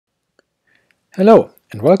Hello,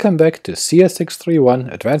 and welcome back to CS631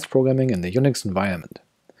 Advanced Programming in the UNIX environment.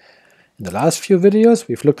 In the last few videos,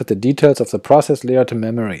 we've looked at the details of the process layout in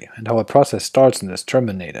memory and how a process starts and is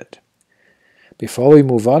terminated. Before we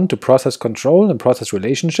move on to process control and process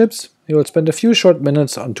relationships, we will spend a few short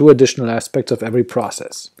minutes on two additional aspects of every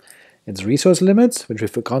process: its resource limits, which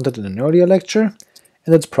we've encountered in an earlier lecture,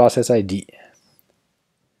 and its process ID.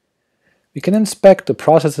 We can inspect the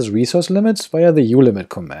process's resource limits via the ulimit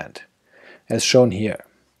command, as shown here.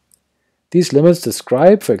 These limits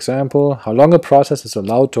describe, for example, how long a process is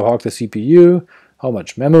allowed to hog the CPU, how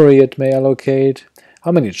much memory it may allocate,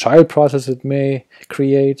 how many child processes it may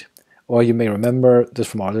create, or you may remember this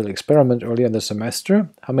from our little experiment earlier in the semester,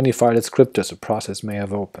 how many file descriptors a process may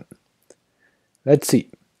have open. Let's see.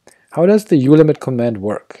 How does the ulimit command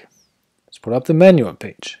work? Let's pull up the manual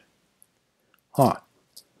page.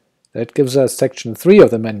 That gives us section 3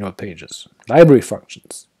 of the manual pages, library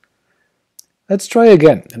functions. Let's try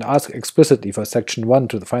again and ask explicitly for section 1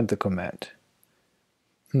 to find the command.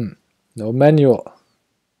 No manual.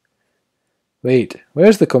 Wait,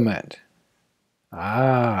 where's the command?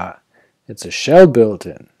 It's a shell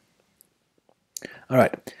built-in.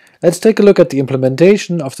 Alright, let's take a look at the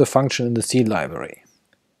implementation of the function in the C library.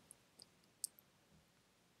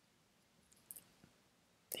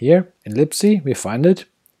 Here, in libc, we find it,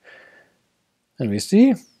 and we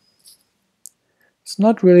see it's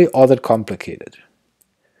not really all that complicated.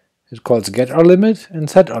 It calls getRLimit and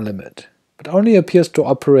setRLimit, but only appears to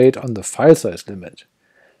operate on the file size limit,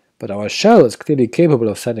 but our shell is clearly capable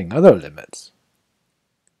of setting other limits.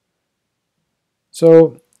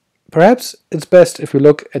 So perhaps it's best if we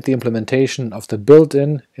look at the implementation of the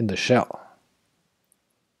built-in in the shell.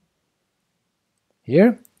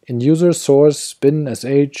 Here, in user source bin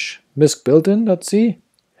sh misc built-in.c,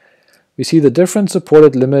 we see the different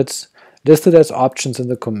supported limits listed as options in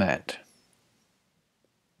the command.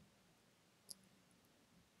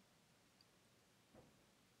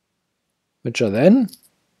 Which are then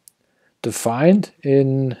defined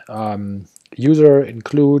in user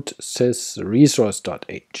include sys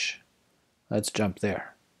resource.h. Let's jump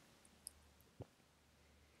there.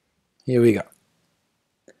 Here we go.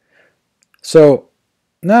 So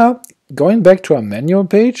now, going back to our manual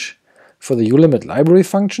page for the ulimit library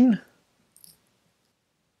function,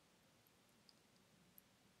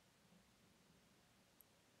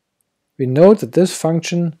 we note that this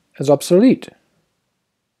function is obsolete,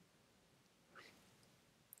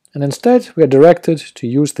 and instead we are directed to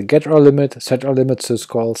use the getRLimit, setRLimit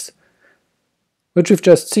syscalls, which we've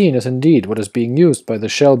just seen is indeed what is being used by the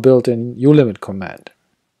shell built-in ulimit command.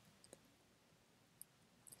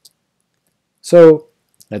 So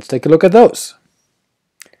let's take a look at those.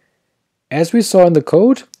 As we saw in the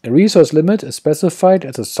code, a resource limit is specified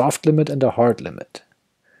as a soft limit and a hard limit.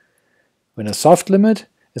 When a soft limit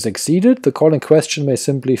is exceeded, the call in question may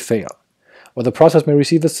simply fail, or the process may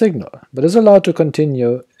receive a signal, but is allowed to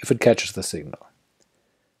continue if it catches the signal.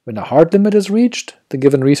 When a hard limit is reached, the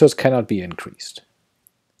given resource cannot be increased.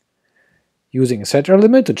 Using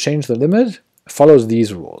setRLimit to change the limit follows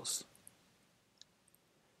these rules.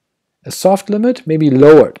 A soft limit may be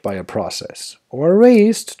lowered by a process, or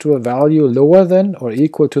raised to a value lower than or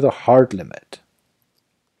equal to the hard limit.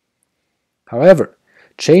 However,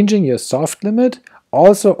 changing your soft limit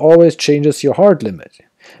also always changes your hard limit,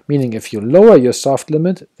 meaning if you lower your soft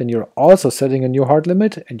limit, then you're also setting a new hard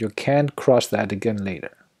limit and you can't cross that again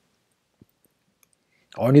later.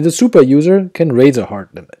 Only the super user can raise a hard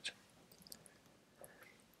limit.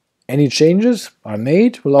 Any changes are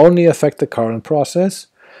made will only affect the current process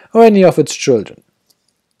or any of its children,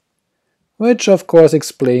 which of course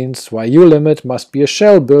explains why ulimit must be a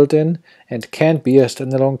shell built-in and can't be a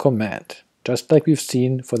standalone command, just like we've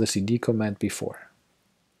seen for the cd command before.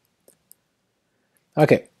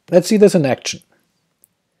 Okay, let's see this in action.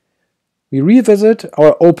 We revisit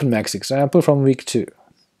our OpenMax example from week 2.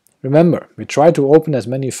 Remember, we try to open as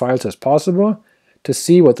many files as possible to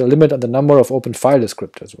see what the limit on the number of open file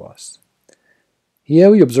descriptors was. Here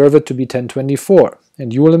we observe it to be 1024,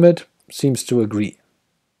 and ulimit seems to agree.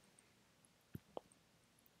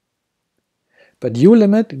 But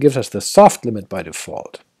ulimit gives us the soft limit by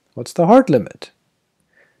default. What's the hard limit?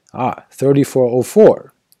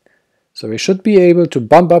 3404. So we should be able to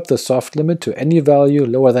bump up the soft limit to any value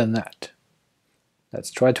lower than that.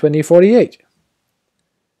 Let's try 2048.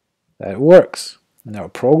 That works, and our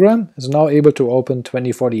program is now able to open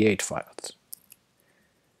 2048 files.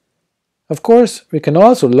 Of course, we can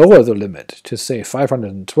also lower the limit to say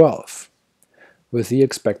 512, with the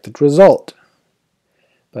expected result.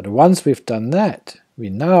 But once we've done that, we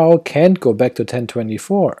now can't go back to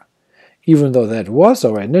 1024, even though that was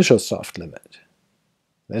our initial soft limit.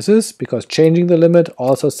 This is because changing the limit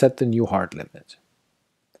also set the new hard limit.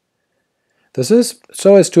 This is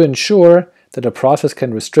so as to ensure that a process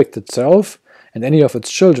can restrict itself and any of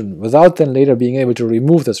its children without then later being able to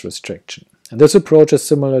remove this restriction, and this approach is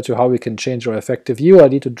similar to how we can change our effective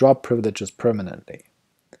UID to drop privileges permanently.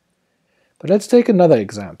 But let's take another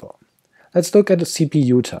example. Let's look at the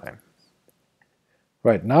CPU time.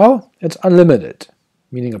 Right now, it's unlimited,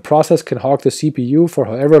 meaning a process can hog the CPU for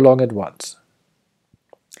however long it wants.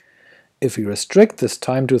 If we restrict this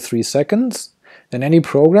time to 3 seconds, then any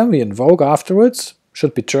program we invoke afterwards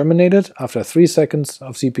should be terminated after 3 seconds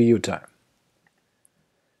of CPU time.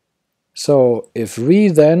 So if we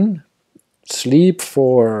then sleep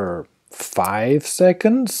for 5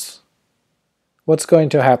 seconds, what's going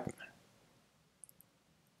to happen?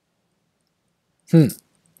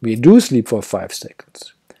 We do sleep for 5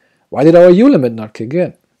 seconds. Why did our ulimit not kick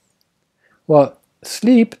in? Well,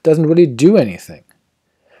 sleep doesn't really do anything.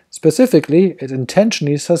 Specifically, it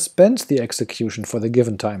intentionally suspends the execution for the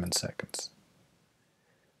given time in seconds.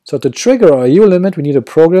 So to trigger our ulimit, we need a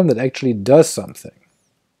program that actually does something.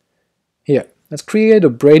 Here, let's create a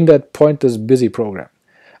brain-dead, pointless, busy program.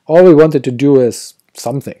 All we want it to do is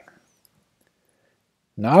something.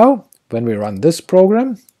 Now, when we run this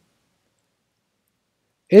program,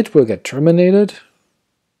 it will get terminated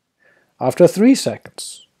after 3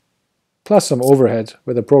 seconds, plus some overhead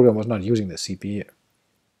where the program was not using the CPU.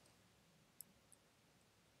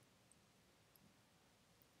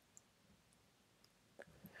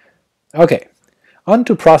 Okay, on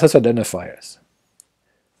to process identifiers.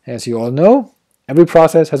 As you all know, every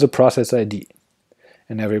process has a process ID,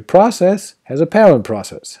 and every process has a parent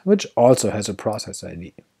process, which also has a process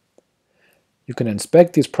ID. You can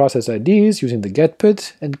inspect these process IDs using the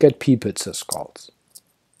getPID and getPPID syscalls.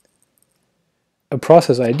 A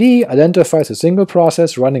process ID identifies a single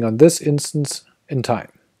process running on this instance in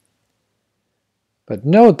time. But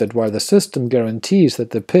note that while the system guarantees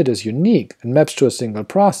that the PID is unique and maps to a single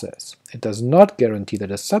process, it does not guarantee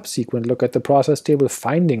that a subsequent look at the process table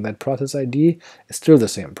finding that process ID is still the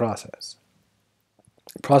same process.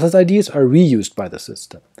 Process IDs are reused by the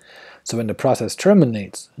system, so when the process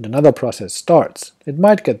terminates and another process starts, it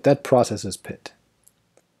might get that process's PID.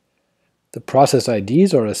 The process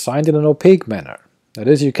IDs are assigned in an opaque manner, that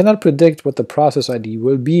is, you cannot predict what the process ID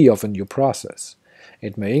will be of a new process.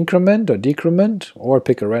 It may increment or decrement, or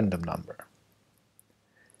pick a random number.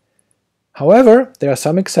 However, there are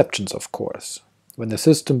some exceptions, of course. When the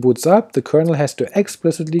system boots up, the kernel has to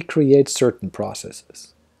explicitly create certain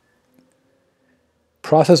processes.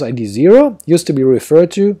 Process ID 0 used to be referred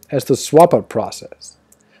to as the swapper process,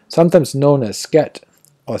 sometimes known as SCET,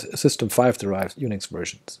 or System 5-derived Unix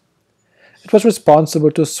versions. It was responsible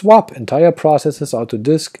to swap entire processes out to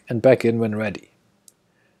disk and back in when ready.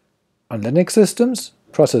 On Linux systems,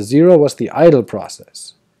 process 0 was the idle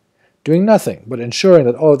process, doing nothing but ensuring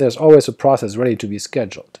that there's always a process ready to be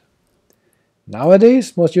scheduled.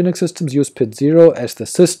 Nowadays, most Unix systems use PID 0 as the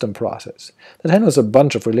system process that handles a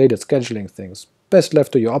bunch of related scheduling things, best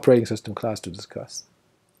left to your operating system class to discuss.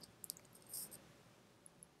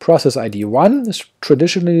 Process ID 1 is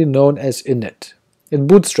traditionally known as init. It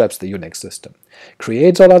bootstraps the Unix system,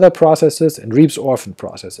 creates all other processes, and reaps orphan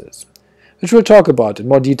processes, which we'll talk about in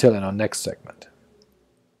more detail in our next segment.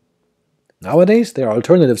 Nowadays, there are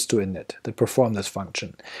alternatives to init that perform this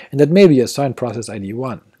function, and that may be assigned process ID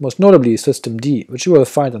 1, most notably systemd, which you will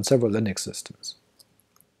find on several Linux systems.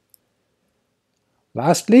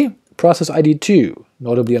 Lastly, process ID 2,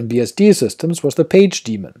 notably on BSD systems, was the page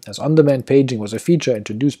daemon, as on-demand paging was a feature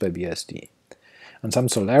introduced by BSD. On some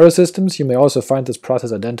Solaris systems, you may also find this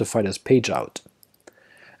process identified as pageout.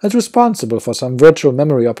 It's responsible for some virtual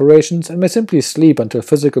memory operations and may simply sleep until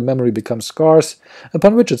physical memory becomes scarce,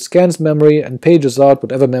 upon which it scans memory and pages out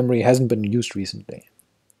whatever memory hasn't been used recently.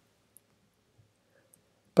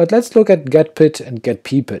 But let's look at getPID and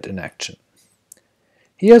getPPID in action.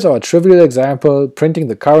 Here's our trivial example printing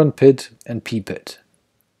the current PID and pPID.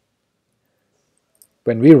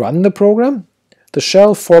 When we run the program, the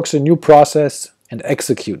shell forks a new process and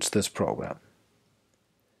executes this program.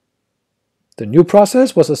 The new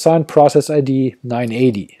process was assigned process ID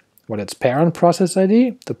 980, while its parent process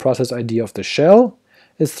ID, the process ID of the shell,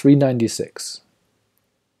 is 396.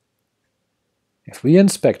 If we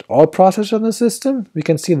inspect all processes on the system, we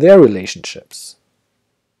can see their relationships.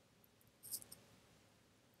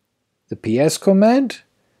 The ps command,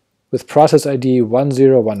 with process ID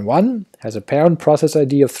 1011, has a parent process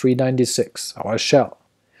ID of 396, our shell,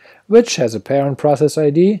 which has a parent process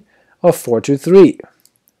ID of 423,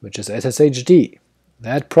 which is SSHD,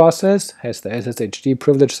 That process has the SSHD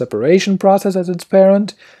privilege separation process as its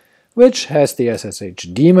parent, which has the SSH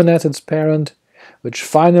daemon as its parent, which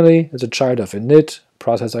finally is a child of init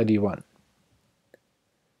process ID 1.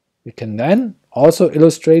 We can then also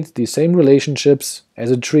illustrate these same relationships as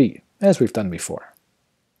a tree, as we've done before.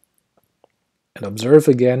 And observe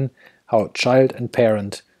again how child and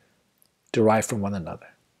parent derive from one another.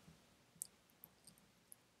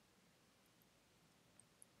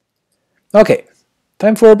 Okay,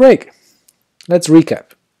 time for a break. Let's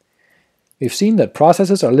recap. We've seen that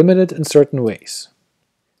processes are limited in certain ways.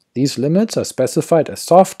 These limits are specified as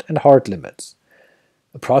soft and hard limits.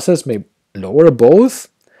 A process may lower both,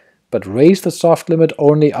 but raise the soft limit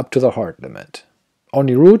only up to the hard limit.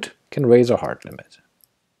 Only root can raise a hard limit.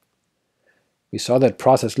 We saw that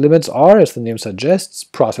process limits are, as the name suggests,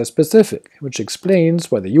 process-specific, which explains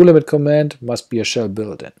why the ulimit command must be a shell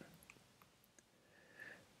built-in.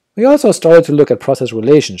 We also started to look at process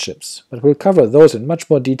relationships, but we'll cover those in much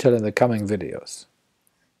more detail in the coming videos.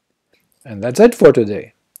 And that's it for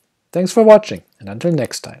today. Thanks for watching, and until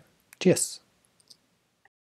next time, cheers!